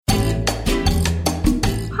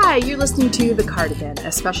Hi, you're listening to The Cardigan,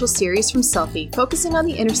 a special series from Selfie focusing on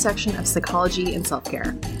the intersection of psychology and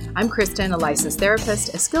self-care. I'm Kristen, a licensed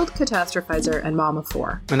therapist, a skilled catastrophizer, and mom of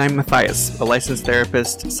 4. And I'm Matthias, a licensed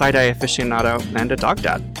therapist, side-eye aficionado, and a dog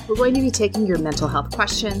dad. We're going to be taking your mental health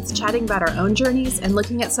questions, chatting about our own journeys, and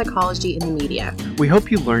looking at psychology in the media. We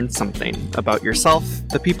hope you learned something about yourself,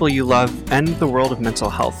 the people you love, and the world of mental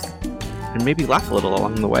health. And maybe laugh a little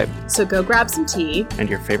along the way. So go grab some tea. And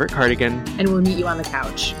your favorite cardigan. And we'll meet you on the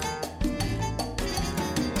couch.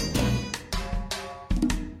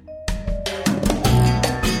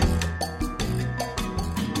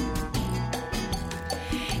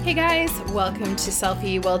 Hey guys, welcome to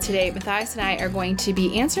Selfie. Well, today Matthias and I are going to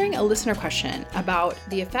be answering a listener question about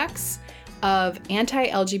the effects of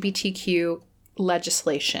anti-LGBTQ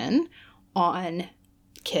legislation on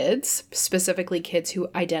kids, specifically kids who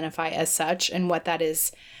identify as such, and what that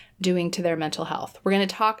is doing to their mental health. We're going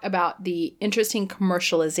to talk about the interesting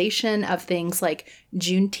commercialization of things like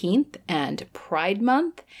Juneteenth and Pride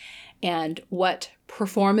Month, and what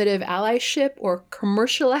performative allyship or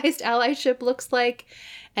commercialized allyship looks like,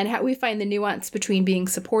 and how we find the nuance between being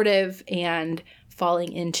supportive and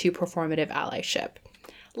falling into performative allyship.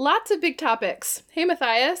 Lots of big topics. Hey,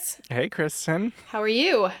 Matthias. Hey, Kristen. How are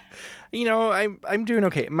you? You know, I'm doing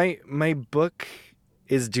okay. My book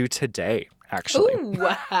is due today, actually. Ooh.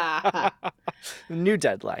 New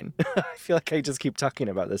deadline. I feel like I just keep talking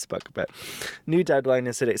about this book, but new deadline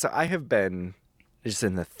is today. So I have been just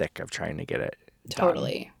in the thick of trying to get it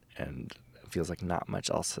Totally. done, and it feels like not much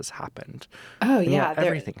else has happened. Oh, And yeah.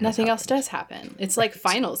 everything. Nothing else does happen. It's like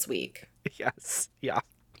finals week. Yes. Yeah.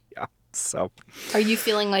 So Are you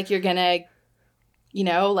feeling like you're going to,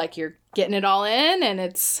 like you're getting it all in and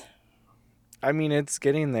it's... I mean, it's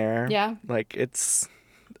getting there. Yeah. Like here's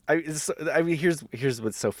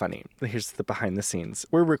what's so funny. Here's the behind the scenes.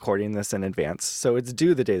 We're recording this in advance, so it's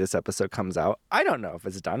due the day this episode comes out. I don't know if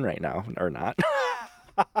it's done right now or not.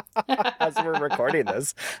 As we're recording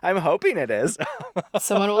this, I'm hoping it is.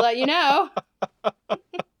 Someone will let you know.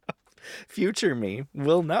 Future me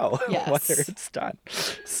will know Yes. whether it's done.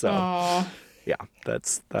 So, Aww. yeah,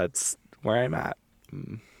 that's where I'm at.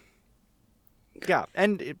 Yeah,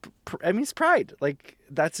 and it's Pride. Like,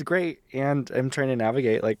 that's great, and I'm trying to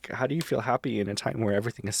navigate, like, how do you feel happy in a time where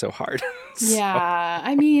everything is so hard? Yeah,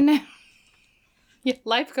 I mean,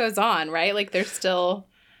 life goes on, right? Like, there's still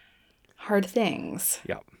hard things.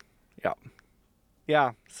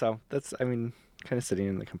 Yeah, so that's, kind of sitting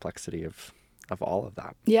in the complexity of all of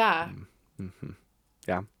that. Yeah. Mm-hmm.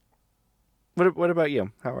 Yeah. What about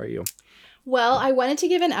you? How are you? Well, I wanted to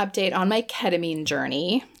give an update on my ketamine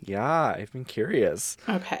journey. Yeah, I've been curious.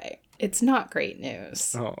 Okay. It's not great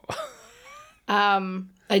news. Oh.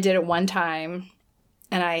 I did it one time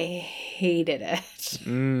and I hated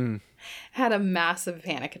it. Had a massive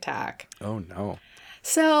panic attack. Oh no.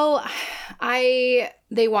 So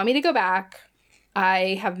they want me to go back.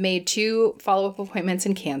 I have made 2 follow-up appointments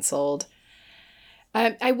and canceled.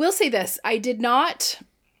 I will say this. I did not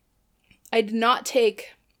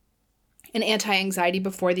take an anti-anxiety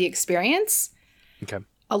before the experience. Okay.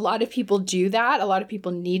 A lot of people do that. A lot of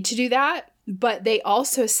people need to do that. But they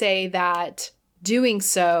also say that doing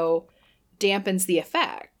so dampens the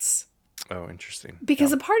effects. Oh, interesting.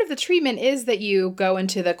 Because a part of the treatment is that you go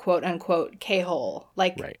into the quote-unquote K-hole.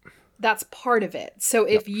 Like, right. That's part of it. So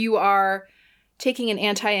if you are taking an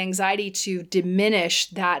anti-anxiety to diminish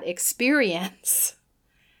that experience,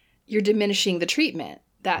 you're diminishing the treatment.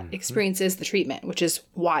 That experience is the treatment, which is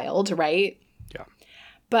wild, right? Yeah.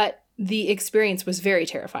 But the experience was very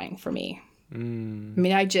terrifying for me. I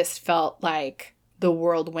mean, I just felt like the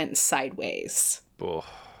world went sideways. Oh.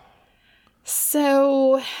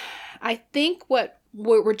 So I think what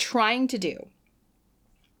we're trying to do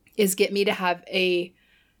is get me to have a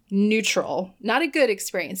neutral, not a good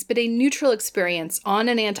experience, but a neutral experience on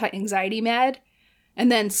an anti-anxiety med,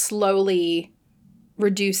 and then slowly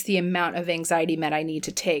reduce the amount of anxiety med I need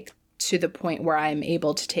to take to the point where I'm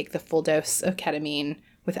able to take the full dose of ketamine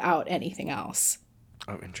without anything else.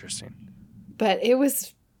 Oh, interesting. But it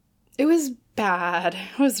was bad.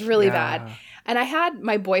 It was really bad. And I had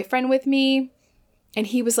my boyfriend with me, and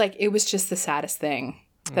he was like, it was just the saddest thing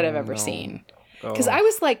that I've ever seen. Because I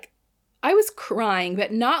was crying,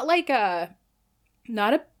 but not a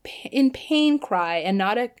in pain cry, and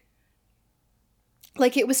not a,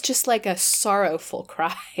 like, it was just like a sorrowful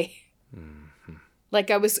cry. Like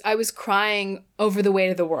I was crying over the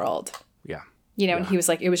weight of the world. Yeah. And he was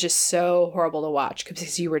like, it was just so horrible to watch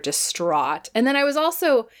because you were distraught. And then I was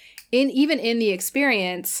also even in the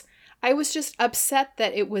experience, I was just upset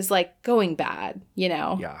that it was like going bad,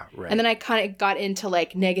 Yeah, right. And then I kind of got into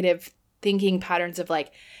like negative thinking patterns of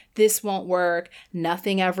like, this won't work.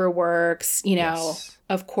 Nothing ever works. You know, Yes.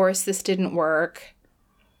 of course this didn't work.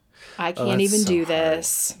 I Oh, can't that's even so do hard.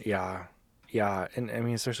 this. Yeah. Yeah. And I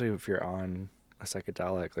mean, especially if you're on a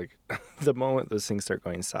psychedelic, like the moment those things start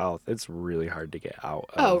going south, it's really hard to get out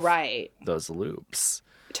Oh, of right. those loops.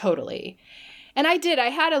 Totally. And I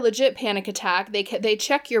had a legit panic attack. They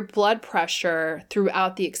check your blood pressure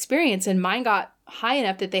throughout the experience, and mine got high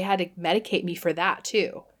enough that they had to medicate me for that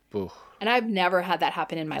too. Ooh. And I've never had that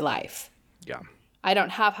happen in my life. Yeah. I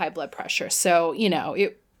don't have high blood pressure. So, you know,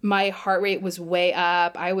 my heart rate was way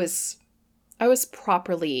up. I was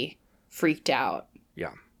properly freaked out.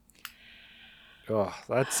 Yeah. Oh,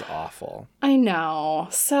 that's awful. I know.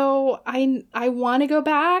 So I want to go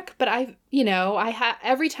back, but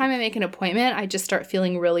every time I make an appointment, I just start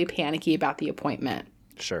feeling really panicky about the appointment.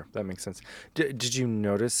 Sure, that makes sense. Did you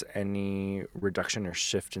notice any reduction or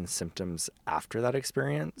shift in symptoms after that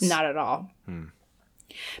experience? Not at all.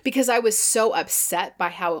 Because I was so upset by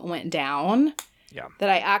how it went down Yeah. that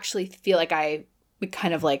I actually feel like it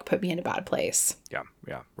kind of like put me in a bad place. Yeah.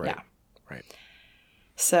 Yeah. Right. Yeah. Right.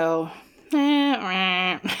 So,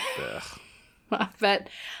 Ugh. but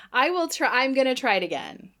I'm going to try it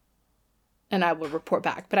again and I will report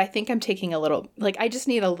back. But I think I'm taking I just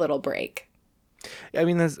need a little break. I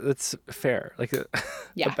mean, that's fair. Like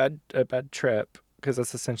Yeah. a bad trip, because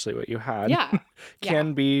that's essentially what you had. Yeah.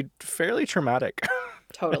 Can be fairly traumatic.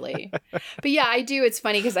 Totally. But yeah, I do. It's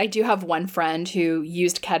funny because I do have one friend who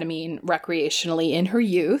used ketamine recreationally in her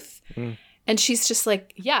youth. And she's just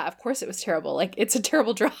like, yeah, of course it was terrible. Like, it's a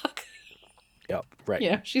terrible drug. Yep. Right.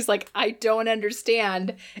 You know, she's like, I don't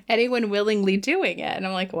understand anyone willingly doing it. And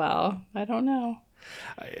I'm like, well, I don't know.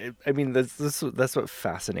 I mean, that's what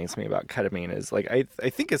fascinates me about ketamine is like I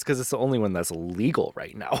think it's because it's the only one that's legal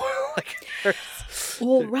right now.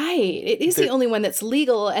 Well, right. It is the only one that's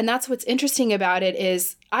legal, and that's what's interesting about it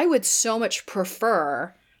is I would so much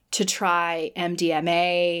prefer to try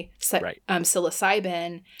MDMA, Right.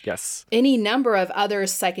 psilocybin, Yes. any number of other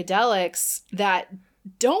psychedelics that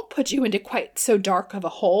don't put you into quite so dark of a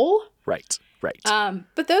hole. Right. Right.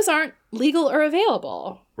 But those aren't legal or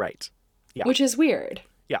available, Right. Yeah. which is weird.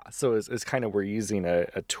 Yeah. So it's kind of we're using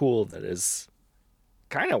a tool that is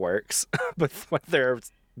kind of works, but when there are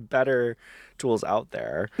better tools out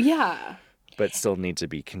there, Yeah. but still need to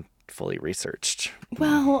be fully researched.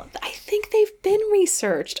 Well, I think they've been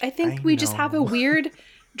researched. I think I we just have a know. weird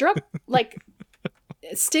drug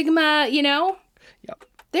stigma, you know? Yep.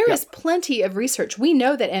 There is plenty of research. We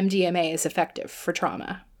know that MDMA is effective for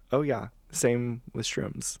trauma. Oh yeah. Same with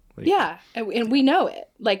shrooms. Like, Yeah, and we know it.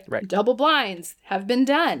 Like Right. double blinds have been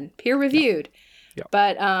done, peer reviewed. Yep.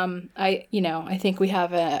 But I think we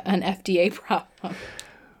have an FDA problem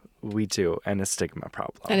We do, and a stigma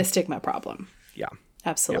problem. and a stigma problem. Yeah.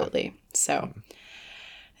 Absolutely. So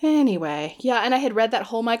anyway, yeah, and I had read that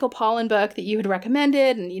whole Michael Pollan book that you had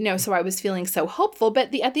recommended, and so I was feeling so hopeful.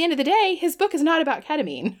 But at the end of the day, his book is not about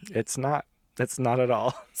ketamine. It's not. It's not at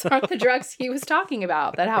all. It's aren't the drugs he was talking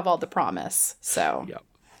about that have all the promise. So Yep.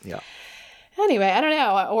 Yeah. anyway, I don't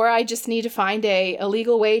know, or I just need to find a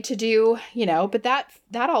legal way to do, but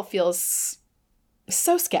that all feels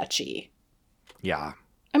so sketchy. Yeah.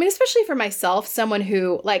 I mean, especially for myself, someone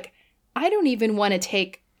who I don't even want to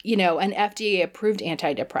take, an FDA approved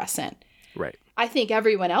antidepressant. Right. I think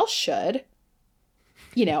everyone else should.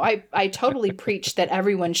 I totally preach that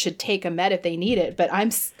everyone should take a med if they need it, but I'm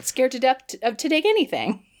scared to death to take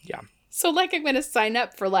anything. Yeah. So I'm going to sign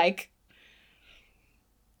up for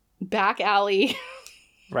back alley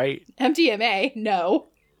Right. MDMA. No,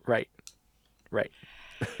 Right. Right.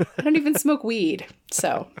 I don't even smoke weed.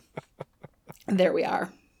 So there we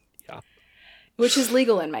are. Yeah. Which is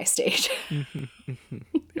legal in my state.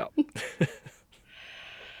 Yep.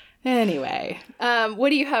 Anyway, what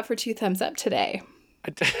do you have for 2 thumbs up today?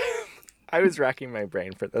 I was racking my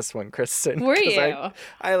brain for this one, Kristen. Were 'cause you?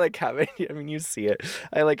 I haven't, I mean, you see it.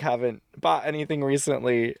 I haven't bought anything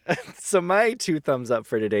recently. So my 2 thumbs up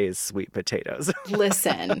for today is sweet potatoes.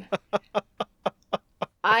 Listen,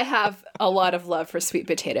 I have a lot of love for sweet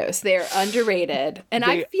potatoes. They're underrated. And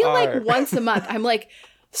I They feel are. like once a month, I'm like,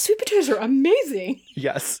 sweet potatoes are amazing.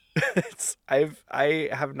 Yes. I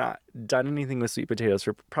have not done anything with sweet potatoes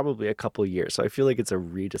for probably a couple years. So I feel like it's a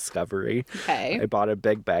rediscovery. Okay. I bought a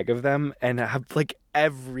big bag of them and I have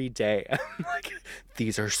every day. I'm like,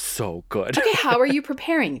 these are so good. Okay, how are you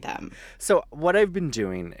preparing them? So what I've been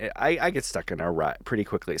doing, I get stuck in a rut pretty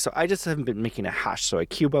quickly. So I just haven't been making a hash. So I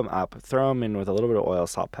cube them up, throw them in with a little bit of oil,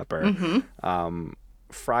 salt, pepper,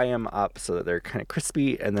 fry them up so that they're kind of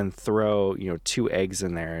crispy, and then throw, 2 eggs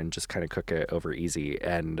in there and just kind of cook it over easy.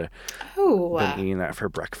 And been eating that for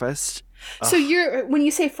breakfast. So when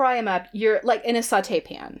you say fry them up, you're like in a saute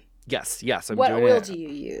pan. Yes. What oil do you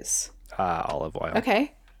use? Olive oil.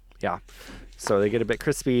 Okay. Yeah. So they get a bit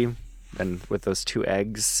crispy, and with those 2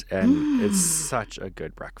 eggs, and it's such a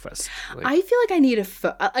good breakfast. I feel like I need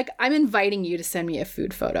I'm inviting you to send me a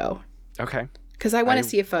food photo. Okay. Because I want to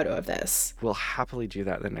see a photo of this. We'll happily do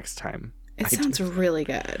that the next time. It sounds really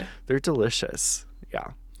good. They're delicious.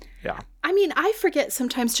 Yeah. Yeah. I mean, I forget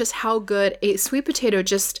sometimes just how good a sweet potato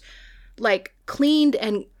just like cleaned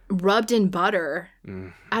and rubbed in butter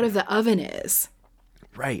out of the oven is.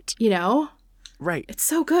 Right. Right. It's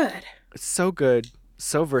so good. It's so good.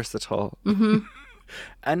 So versatile.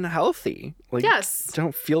 And healthy. Yes.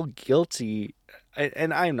 Don't feel guilty.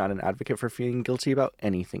 And I'm not an advocate for feeling guilty about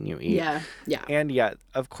anything you eat. Yeah. And yet,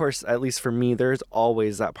 of course, at least for me, there's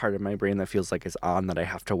always that part of my brain that feels like it's on that I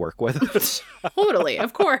have to work with. Totally,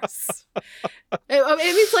 of course.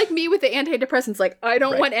 It's like me with the antidepressants. Like, I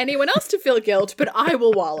don't want anyone else to feel guilt, but I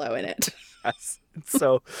will wallow in it. Yes.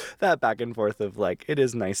 So that back and forth of like, it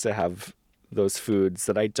is nice to have those foods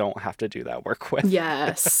that I don't have to do that work with.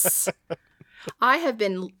 Yes. I have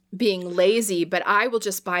been being lazy, but I will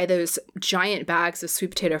just buy those giant bags of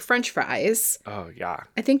sweet potato French fries. Oh, yeah.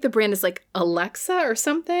 I think the brand is like Alexa or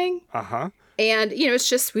something. Uh-huh. And, it's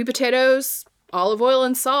just sweet potatoes, olive oil,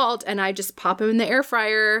 and salt. And I just pop them in the air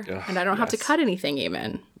fryer. And I don't have to cut anything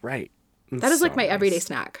even. Right. That is like my everyday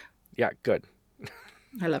snack. Yeah, good.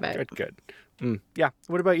 I love it. Good. Yeah.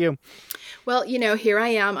 What about you? Well, here I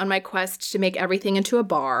am on my quest to make everything into a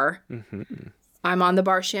bar. I'm on the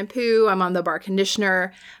bar shampoo. I'm on the bar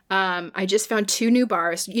conditioner. I just found 2 new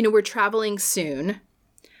bars. We're traveling soon.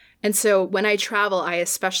 And so when I travel, I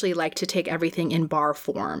especially like to take everything in bar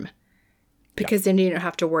form. Because then you don't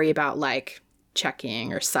have to worry about like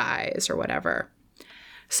checking or size or whatever.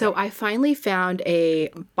 So I finally found a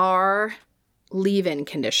bar leave-in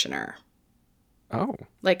conditioner. Oh.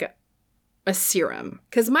 Like a serum.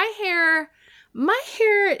 Because my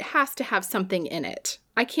hair has to have something in it.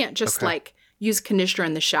 I can't just use conditioner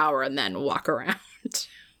in the shower and then walk around.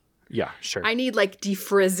 Yeah, sure. I need like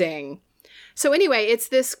defrizzing. So anyway, it's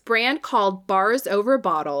this brand called Bars Over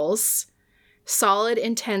Bottles Solid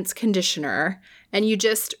Intense Conditioner. And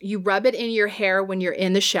you rub it in your hair when you're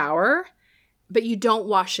in the shower, but you don't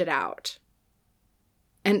wash it out.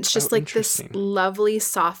 And it's just like this lovely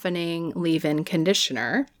softening leave-in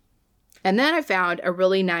conditioner. And then I found a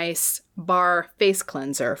really nice bar face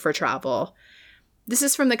cleanser for travel. This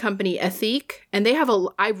is from the company Ethique, and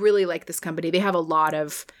I really like this company. They have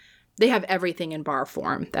everything in bar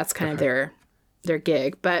form. That's kind of their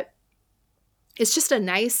gig, but it's just a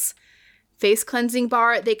nice face cleansing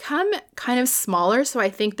bar. They come kind of smaller, so I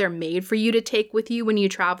think they're made for you to take with you when you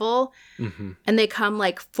travel. And they come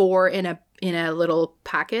like 4 in a little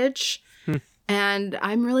package. And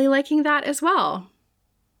I'm really liking that as well.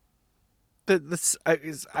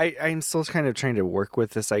 I'm still kind of trying to work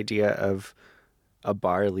with this idea of a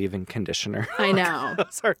bar leave-in conditioner. I know.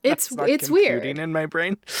 It's weird in my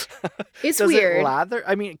brain. It's Does weird. It lather?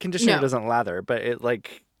 I mean, conditioner doesn't lather, but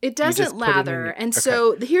it doesn't lather.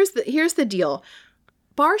 So here's the deal.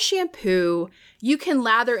 Bar shampoo, you can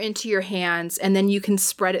lather into your hands and then you can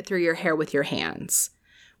spread it through your hair with your hands.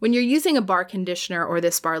 When you're using a bar conditioner or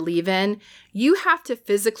this bar leave-in, you have to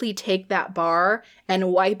physically take that bar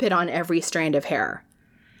and wipe it on every strand of hair.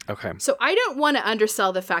 Okay. So I don't want to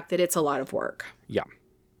undersell the fact that it's a lot of work. Yeah.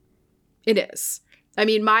 It is. I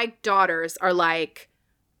mean, my daughters are like,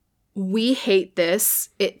 we hate this.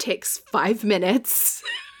 It takes 5 minutes.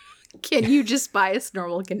 Can you just buy us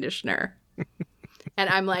normal conditioner? And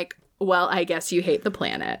I'm like, well, I guess you hate the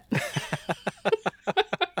planet.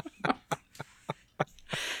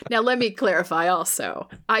 Now, let me clarify also.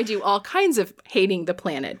 I do all kinds of hating the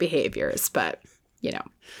planet behaviors, but,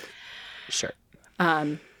 Sure.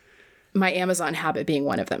 My Amazon habit being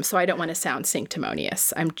one of them. So I don't want to sound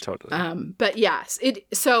sanctimonious. I'm totally. But yes,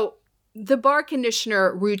 so the bar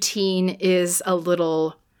conditioner routine is a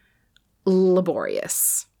little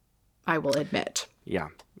laborious, I will admit. Yeah.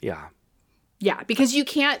 Yeah, because you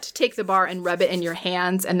can't take the bar and rub it in your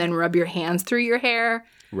hands and then rub your hands through your hair.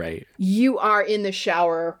 Right. You are in the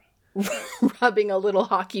shower rubbing a little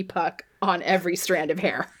hockey puck on every strand of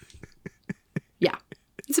hair. Yeah.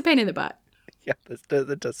 It's a pain in the butt. Yeah,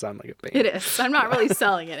 that does sound like a pain. It is. I'm not really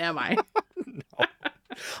selling it, am I? No.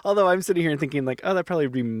 Although I'm sitting here and thinking like, oh, that'd probably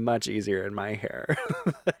be much easier in my hair.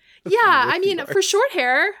 Yeah, I mean, for short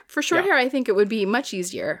hair, I think it would be much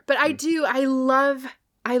easier. But I love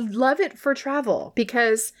I love it for travel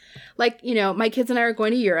because, like, you know, my kids and I are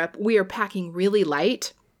going to Europe. We are packing really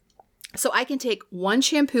light. So I can take one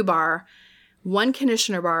shampoo bar, one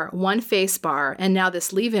conditioner bar, one face bar, and now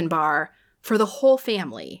this leave-in bar for the whole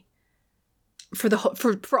family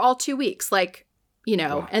for all 2 weeks. Like, you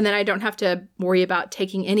know, Wow. and then I don't have to worry about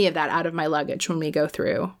taking any of that out of my luggage when we go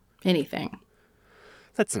through anything.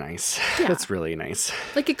 That's nice. Yeah. That's really nice.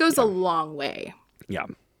 Like, it goes a long way. Yeah.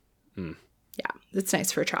 Yeah, it's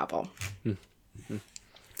nice for travel.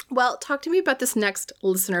 Well, talk to me about this next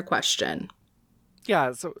listener question.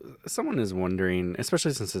 Yeah, so someone is wondering,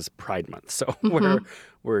 especially since it's Pride Month, so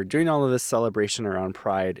we're doing all of this celebration around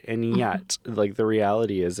Pride, and yet, like, the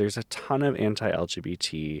reality is there's a ton of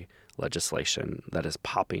anti-LGBT legislation that is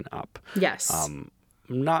popping up. Yes.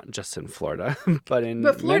 Not just in Florida, but in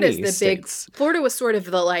Florida's many the states. Florida was sort of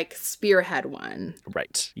the, like, spearhead one.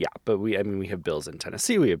 Right. Yeah. But we have bills in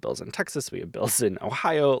Tennessee, we have bills in Texas, we have bills in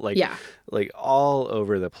Ohio, like all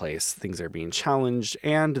over the place. Things are being challenged,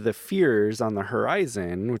 and the fears on the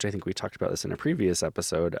horizon, which I think we talked about this in a previous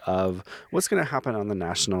episode, of what's going to happen on the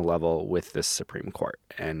national level with this Supreme Court,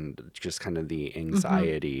 and just kind of the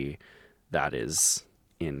anxiety that is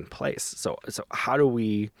in place. So how do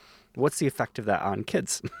what's the effect of that on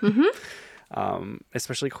kids?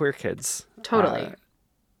 Especially queer kids. Totally.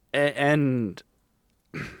 And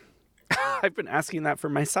I've been asking that for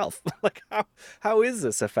myself. Like, how is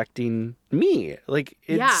this affecting me? Like,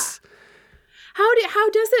 it's... How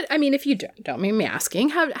does it, I mean, if you don't mind me asking,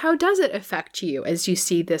 how does it affect you as you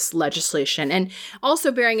see this legislation? And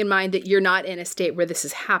also bearing in mind that you're not in a state where this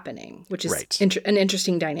is happening, which is Right. an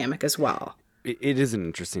interesting dynamic as well. It is an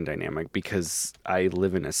interesting dynamic because I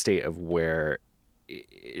live in a state of where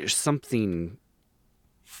something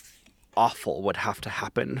awful would have to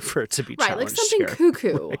happen for it to be Right, challenged like something here.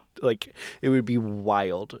 cuckoo. Right? Like, it would be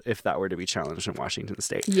wild if that were to be challenged in Washington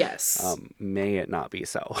State. Yes. May it not be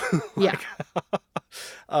so. Yeah.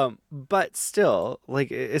 But still,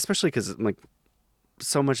 like, especially because, like,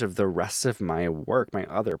 so much of the rest of my work, my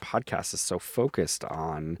other podcast, is so focused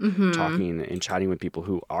on talking and chatting with people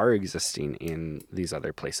who are existing in these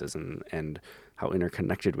other places, and how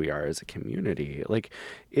interconnected we are as a community. Like,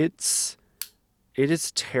 it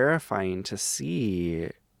is terrifying to see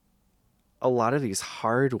a lot of these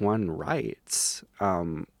hard-won rights.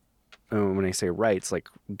 And when I say rights, like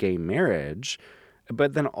gay marriage,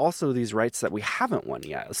 but then also these rights that we haven't won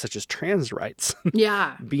yet, such as trans rights,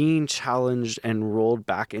 Yeah. being challenged and rolled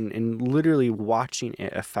back, and literally watching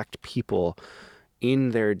it affect people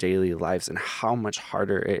in their daily lives, and how much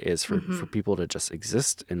harder it is for people to just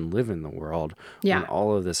exist and live in the world when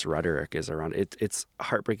all of this rhetoric is around. It's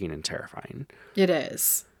heartbreaking and terrifying. It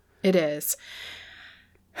is. It is.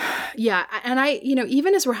 Yeah. And I, you know,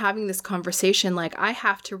 even as we're having this conversation, like, I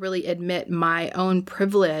have to really admit my own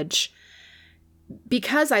privilege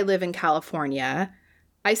because I live in California.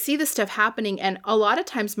 I see this stuff happening, and a lot of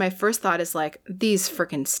times my first thought is like, these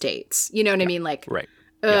freaking states, you know what I mean? Like, Right.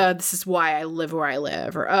 this is why I live where I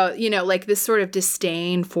live, or, you know, like this sort of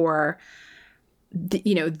disdain for,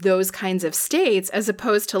 you know, those kinds of states, as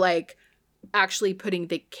opposed to like actually putting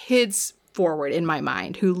the kids forward in my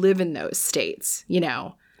mind who live in those states, you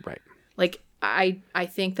know? Right. Like, I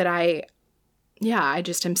think that I'm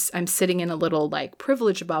sitting in a little like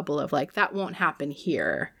privilege bubble of like, that won't happen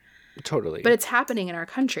here. Totally. But it's happening in our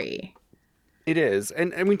country. It is.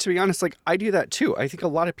 And I mean, to be honest, like, I do that too. I think a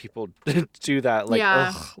lot of people do that. Like,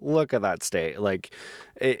 Yeah. ugh, look at that state. Like,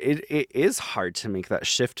 it is hard to make that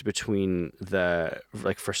shift between the,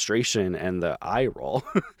 like, frustration and the eye roll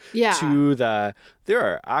Yeah. to there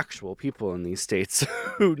are actual people in these states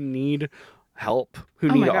who need help, who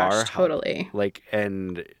Oh need my our gosh, help. totally. Like,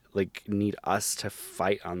 and like need us to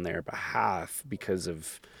fight on their behalf because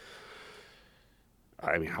of,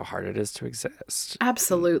 I mean, how hard it is to exist.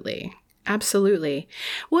 Absolutely. Absolutely.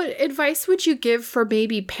 What advice would you give for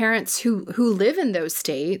maybe parents who live in those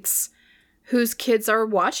states whose kids are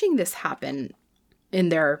watching this happen in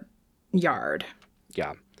their yard?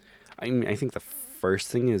 Yeah. I mean, I think the first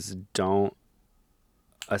thing is, don't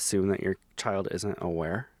assume that your child isn't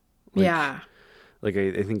aware. Like, Yeah. Like,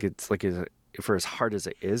 I think it's like, for as hard as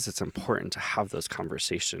it is, it's important to have those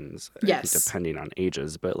conversations. I think, Yes. depending on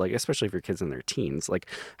ages, but like, especially if your kids in their teens, like,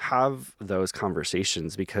 have those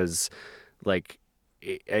conversations, because like,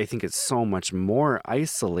 I think it's so much more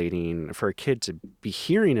isolating for a kid to be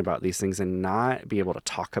hearing about these things and not be able to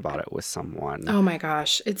talk about it with someone. Oh my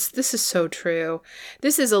gosh. This is so true.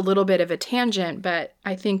 This is a little bit of a tangent, but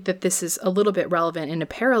I think that this is a little bit relevant in a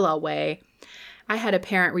parallel way. I had a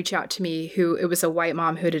parent reach out to me it was a white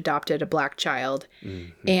mom who had adopted a black child.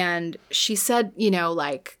 Mm-hmm. And she said, you know,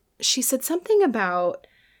 like, she said something about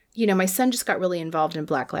my son just got really involved in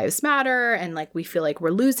Black Lives Matter, and like we feel like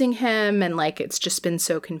we're losing him, and like it's just been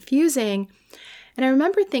so confusing. And I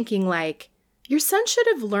remember thinking, like, your son should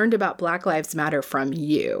have learned about Black Lives Matter from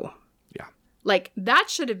you. Yeah. Like, that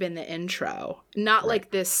should have been the intro, not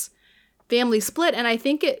like this family split. And I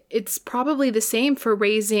think it's probably the same for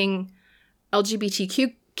raising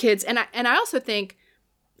LGBTQ kids. And I also think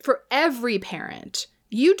for every parent,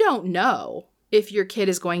 you don't know if your kid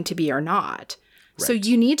is going to be or not. Right. So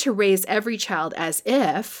you need to raise every child as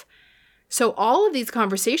if. So all of these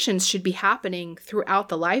conversations should be happening throughout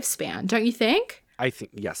the lifespan, don't you think? I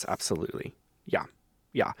think, yes, absolutely. Yeah.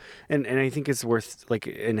 Yeah. And I think it's worth, like,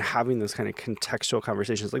 in having those kind of contextual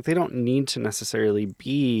conversations, like, they don't need to necessarily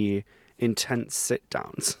be intense sit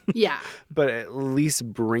downs. Yeah. But at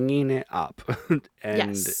least bringing it up.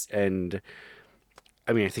 Yes. And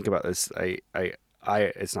I mean, I think about this, I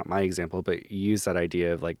it's not my example, but you use that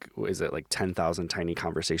idea of like, is it like 10,000 tiny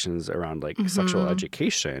conversations around like sexual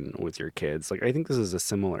education with your kids? Like, I think this is a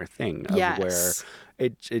similar thing of where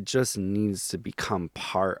it just needs to become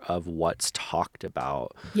part of what's talked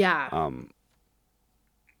about. Yeah.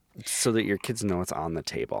 So that your kids know it's on the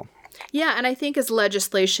table. Yeah. And I think as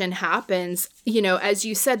legislation happens, as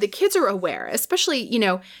you said, the kids are aware, especially,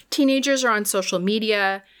 teenagers are on social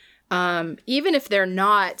media. Even if they're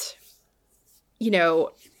not,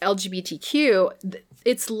 LGBTQ,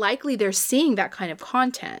 it's likely they're seeing that kind of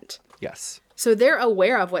content. Yes. So they're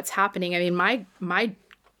aware of what's happening. I mean, my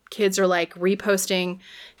kids are like reposting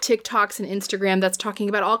TikToks and Instagram that's talking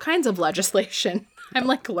about all kinds of legislation. I'm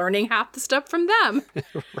like learning half the stuff from them.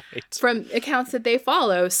 Right. From accounts that they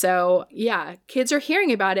follow. So yeah, kids are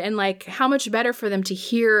hearing about it, and like how much better for them to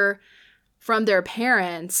hear from their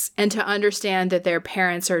parents and to understand that their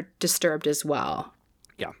parents are disturbed as well.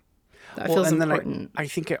 Yeah. That feels important. Then I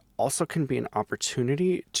think it also can be an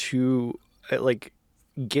opportunity to like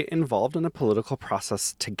get involved in a political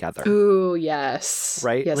process together. Ooh, yes.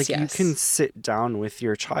 Right? Yes, like you can sit down with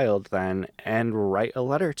your child then and write a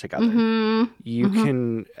letter together. Mm-hmm. You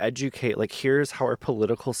can educate, like, here's how our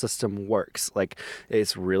political system works. Like,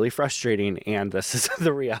 it's really frustrating, and this is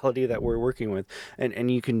the reality that we're working with.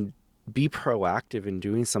 And you can be proactive in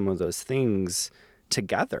doing some of those things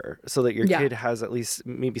together so that your kid has at least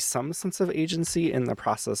maybe some sense of agency in the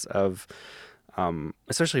process of,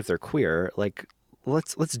 especially if they're queer, like,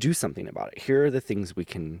 let's do something about it. Here are the things we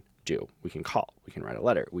can do. We can call, we can write a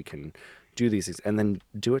letter, we can do these things, and then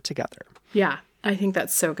do it together. Yeah, I think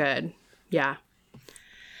that's so good. Yeah.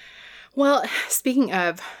 Well, speaking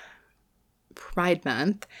of Pride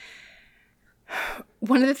Month,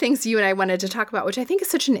 one of the things you and I wanted to talk about, which I think is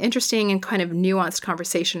such an interesting and kind of nuanced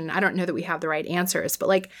conversation, and I don't know that we have the right answers, but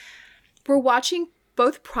like we're watching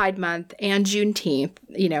both Pride Month and Juneteenth.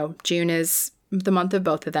 June is the month of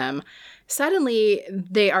both of them. Suddenly,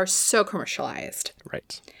 they are so commercialized.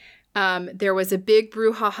 Right. There was a big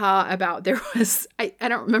brouhaha about I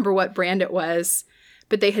don't remember what brand it was,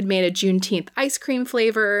 but they had made a Juneteenth ice cream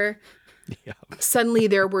flavor. Yeah. Suddenly,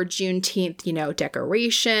 there were Juneteenth,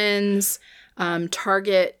 decorations.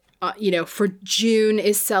 Target, for June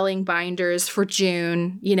is selling binders for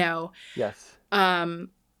June, Yes.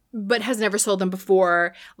 But has never sold them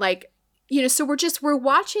before. Like, so we're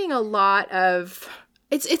watching a lot of,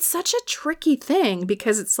 it's such a tricky thing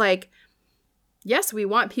because it's like, yes, we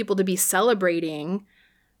want people to be celebrating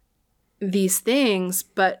these things,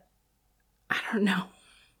 but I don't know,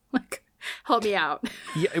 like, help me out.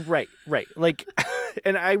 Yeah, right. Like,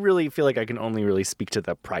 and I really feel like I can only really speak to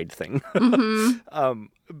the pride thing. Mm-hmm.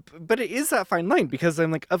 But it is that fine line because I'm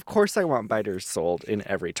like, of course I want binders sold in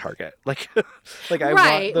every Target. Like I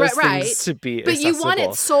want those things to be but accessible. You want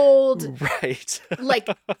it sold right.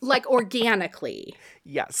 like organically.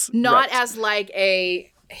 Yes. Not as like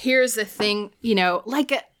here's a thing,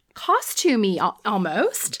 like a costumey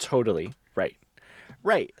almost. Totally.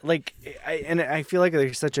 Right. Like, I feel like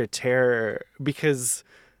there's such a tear because,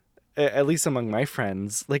 at least among my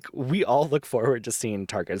friends, like, we all look forward to seeing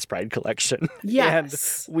Target's Pride collection.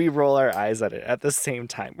 Yes. And we roll our eyes at it at the same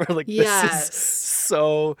time. We're like, this is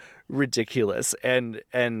so ridiculous. And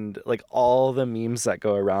like, all the memes that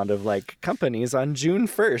go around of, like, companies on June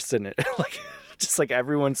 1st and it, like, just like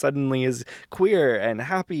everyone suddenly is queer and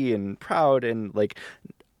happy and proud and, like,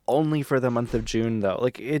 only for the month of June, though.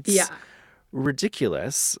 Like, it's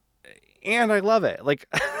ridiculous. And I love it. Like,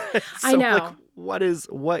 so, I know. Like, what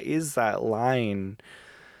is that line?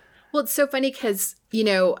 Well, it's so funny because,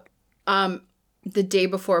 the day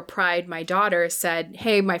before Pride, my daughter said,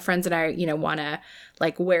 hey, my friends and I, want to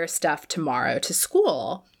like wear stuff tomorrow to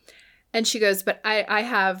school. And she goes, but I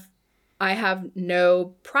have I have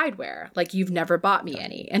no pride wear. Like, you've never bought me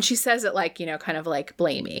any. And she says it like, kind of like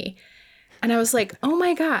blamey. And I was like, oh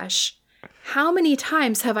my gosh, how many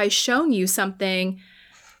times have I shown you something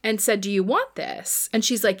and said, do you want this? And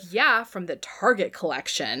she's like, yeah, from the Target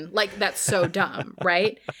collection. Like, that's so dumb,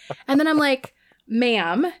 right? And then I'm like,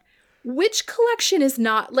 ma'am, which collection is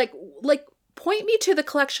not, like, point me to the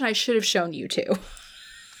collection I should have shown you to.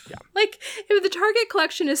 Yeah. Like, if the Target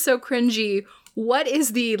collection is so cringy, what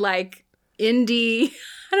is the, like, indie?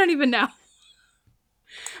 I don't even know.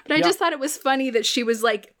 But I just thought it was funny that she was,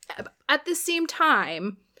 like, at the same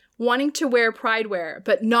time, wanting to wear pride wear,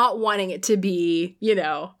 but not wanting it to be,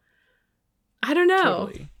 I don't know.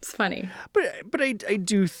 Totally. It's funny. But I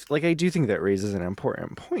do think that raises an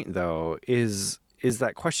important point, though, is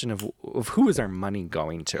that question of who is our money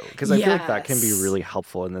going to? Because I feel like that can be really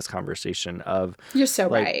helpful in this conversation of You're so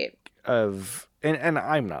like, right. And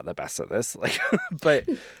I'm not the best at this, like, but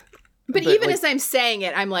even as I'm saying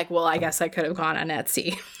it, I'm like, well, I guess I could have gone on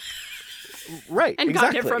Etsy. Right. And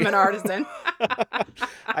gotten it from an artisan.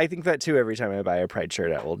 I think that too every time I buy a Pride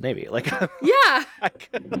shirt at Old Navy. Like, yeah.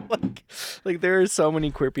 like there are so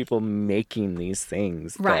many queer people making these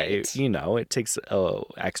things right. that, it takes an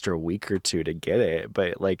extra week or two to get it.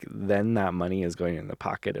 But like then that money is going in the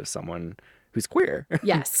pocket of someone who's queer.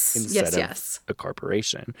 Yes. instead yes. of a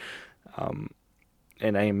corporation.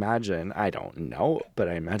 And I imagine, I don't know, but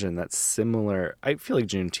I imagine that's similar. I feel like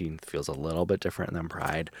Juneteenth feels a little bit different than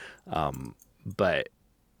Pride, but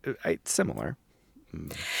similar.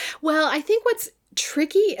 Well, I think what's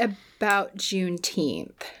tricky about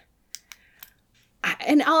Juneteenth,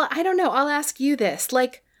 and I don't know, I'll ask you this.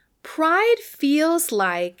 Like, Pride feels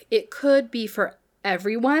like it could be for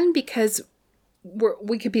everyone because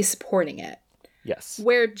we could be supporting it. Yes.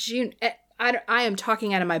 Where I am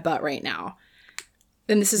talking out of my butt right now.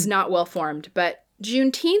 And this is not well formed, but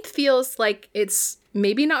Juneteenth feels like it's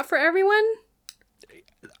maybe not for everyone.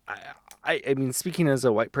 I mean, speaking as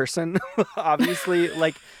a white person, obviously,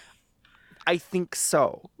 like, I think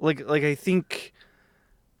so. Like I think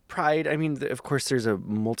Pride. I mean, of course, there's a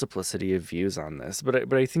multiplicity of views on this,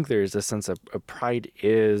 but I think there's a sense of Pride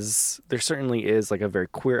there certainly is like a very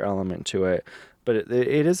queer element to it. But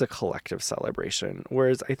it is a collective celebration,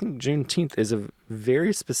 whereas I think Juneteenth is a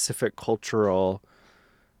very specific culturally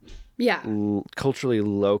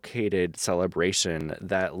located celebration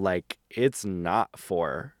that, like, it's not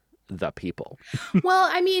for the people. Well,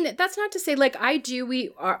 I mean, that's not to say, like,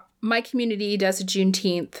 my community does a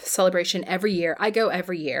Juneteenth celebration every year. I go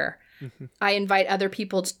every year. Mm-hmm. I invite other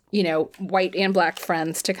people, white and black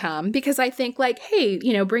friends to come because I think, like, hey,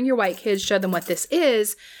 bring your white kids, show them what this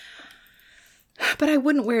is. But I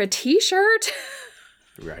wouldn't wear a t-shirt.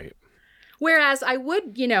 Right. Whereas I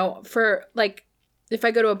would, for, like, if I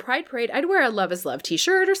go to a Pride parade, I'd wear a Love is Love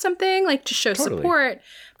t-shirt or something, like, to show support.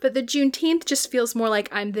 But the Juneteenth just feels more like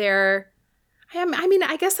I'm there.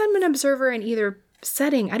 I guess I'm an observer in either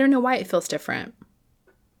setting. I don't know why it feels different.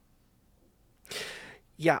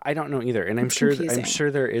 Yeah, I don't know either. And I'm sure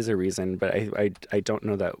there is a reason, but I don't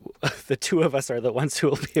know that the two of us are the ones who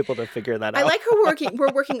will be able to figure that out. I like how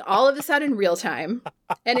we're working all of this out in real time.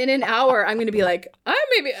 And in an hour, I'm going to be like, I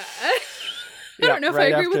don't know if I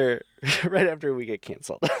agree with... Right after we get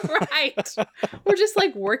canceled. Right. We're just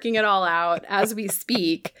like working it all out as we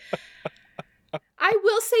speak. I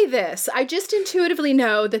will say this. I just intuitively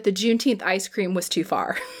know that the Juneteenth ice cream was too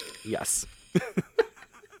far. Yes.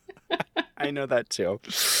 I know that too.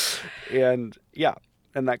 And yeah.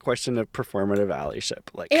 And that question of performative allyship.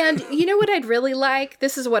 And you know what I'd really like?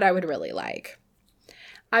 This is what I would really like.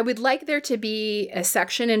 I would like there to be a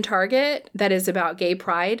section in Target that is about gay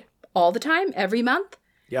pride all the time, every month.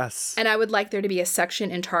 Yes. And I would like there to be a section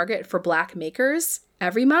in Target for Black makers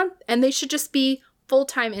every month. And they should just be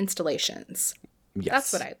full-time installations. Yes.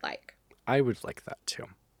 That's what I'd like. I would like that too.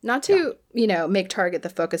 Not to, make Target the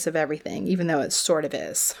focus of everything, even though it sort of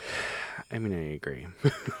is. I mean, I agree.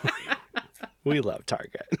 We love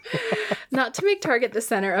Target. Not to make Target the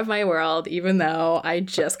center of my world, even though I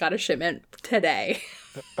just got a shipment today.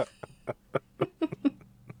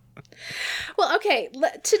 Well, okay,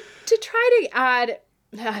 to try to add,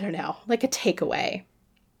 I don't know, like a takeaway.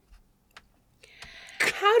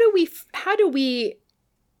 How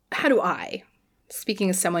do I, speaking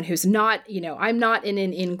as someone who's not, I'm not in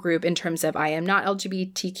an in-group in terms of I am not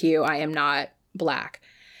LGBTQ, I am not Black.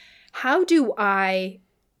 How do I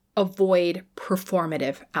avoid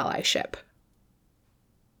performative allyship?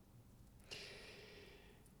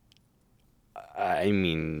 I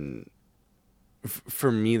mean,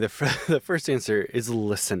 For me, the first answer is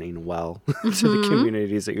listening well to the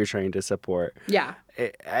communities that you're trying to support. Yeah.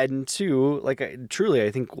 And two, like, truly, I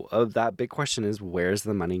think of that big question is, where's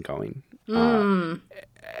the money going? And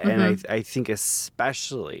I think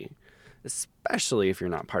especially if you're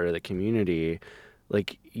not part of the community,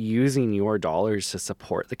 like, using your dollars to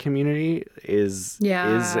support the community is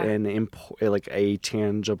a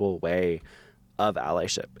tangible way of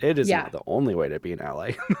allyship. It is not the only way to be an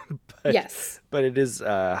ally, but it is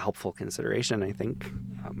a helpful consideration, I think.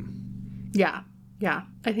 Yeah,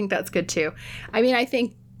 I think that's good too. I mean, I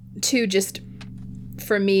think too, just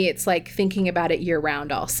for me, it's like thinking about it year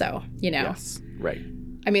round also, Yes, right.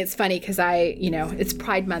 I mean, it's funny because it's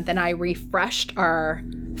Pride Month and I refreshed our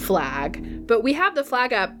flag, but we have the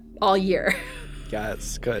flag up all year. Yeah,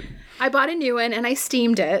 it's good. I bought a new one and I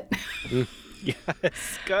steamed it.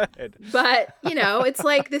 Yes, good. But, it's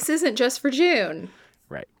like, this isn't just for June.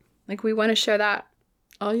 Right. Like, we want to show that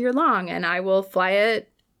all year long, and I will fly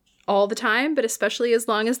it all the time, but especially as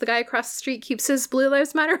long as the guy across the street keeps his Blue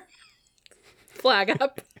Lives Matter flag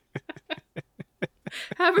up.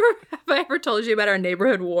 Have I ever told you about our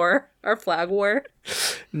neighborhood war, our flag war?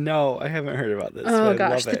 No, I haven't heard about this. Oh,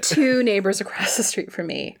 gosh. The two neighbors across the street from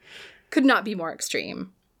me could not be more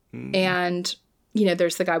extreme. And,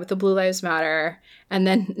 there's the guy with the Blue Lives Matter. And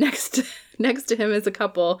then next to him is a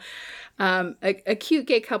couple, a cute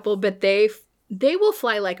gay couple, but they will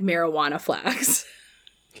fly like marijuana flags.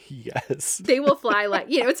 Yes. They will fly like,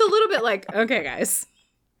 it's a little bit like, okay, guys.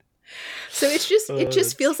 So it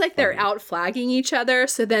just feels like they're out flagging each other.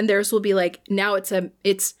 So then theirs will be like, now it's a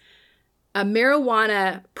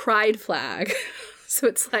marijuana pride flag. So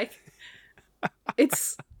it's like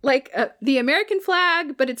the American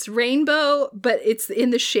flag, but it's rainbow, but it's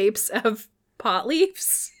in the shapes of pot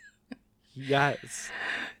leaves. Yes.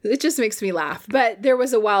 It just makes me laugh. But there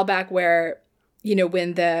was a while back where,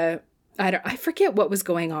 when I forget what was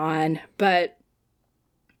going on, but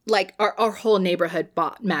like our whole neighborhood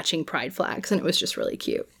bought matching pride flags, and it was just really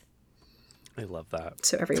cute. I love that.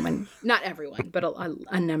 So not everyone, but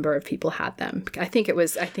a number of people had them. I think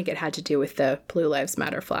it had to do with the Blue Lives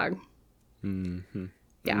Matter flag. Mm-hmm.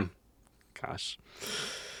 Yeah. Gosh.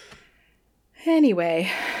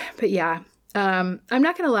 Anyway, but yeah. I'm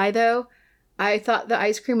not going to lie, though. I thought the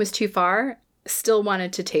ice cream was too far. Still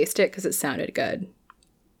wanted to taste it because it sounded good.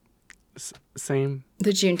 Same. The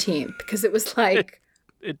Juneteenth, because it was like...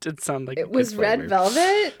 It did sound like it was red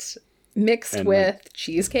velvet mixed with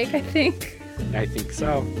cheesecake, I think. I think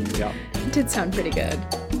so. Yeah. It did sound pretty good.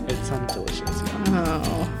 It sounded delicious. Yeah.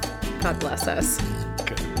 Oh, God bless us.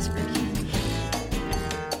 Goodness gracious.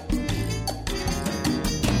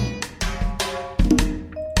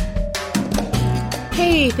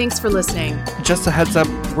 Hey, thanks for listening. Just a heads up,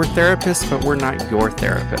 we're therapists, but we're not your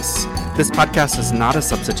therapists. This podcast is not a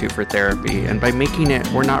substitute for therapy, and by making it,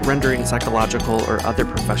 we're not rendering psychological or other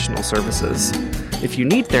professional services. If you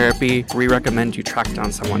need therapy, we recommend you track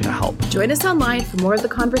down someone to help. Join us online for more of the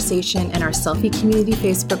conversation in our Selfie Community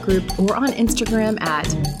Facebook group or on Instagram at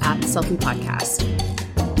Selfie Podcast.